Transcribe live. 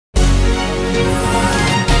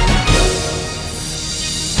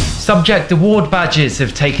Subject award badges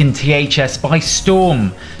have taken THS by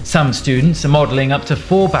storm. Some students are modelling up to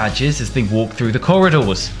 4 badges as they walk through the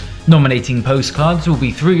corridors. Nominating postcards will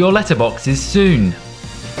be through your letterboxes soon.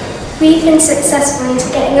 We've been successful in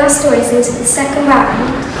getting our stories into the second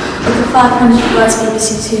round of the 500 Words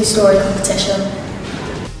BBC 2 story competition.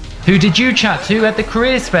 Who did you chat to at the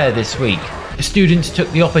careers fair this week? Students took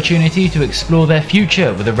the opportunity to explore their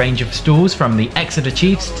future with a range of stalls from the Exeter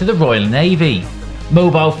Chiefs to the Royal Navy.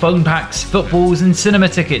 Mobile phone packs, footballs and cinema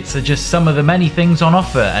tickets are just some of the many things on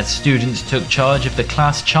offer as students took charge of the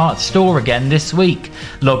class chart store again this week.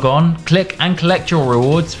 Log on, click and collect your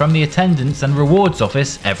rewards from the attendance and rewards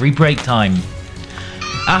office every break time.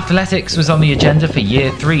 Athletics was on the agenda for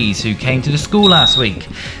Year 3s who came to the school last week.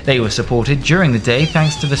 They were supported during the day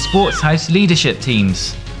thanks to the Sports House leadership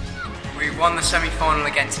teams. We won the semi-final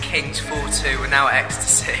against Kings 4-2, we're now at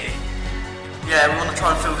Exeter. Yeah, we want to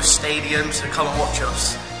try and fill the stadium, so come and watch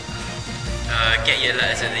us. Get your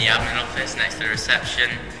letters at the admin office next to the reception.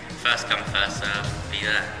 First come, first serve, be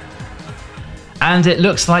there. And it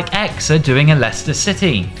looks like X are doing a Leicester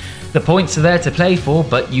City. The points are there to play for,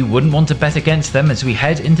 but you wouldn't want to bet against them as we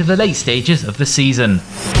head into the late stages of the season.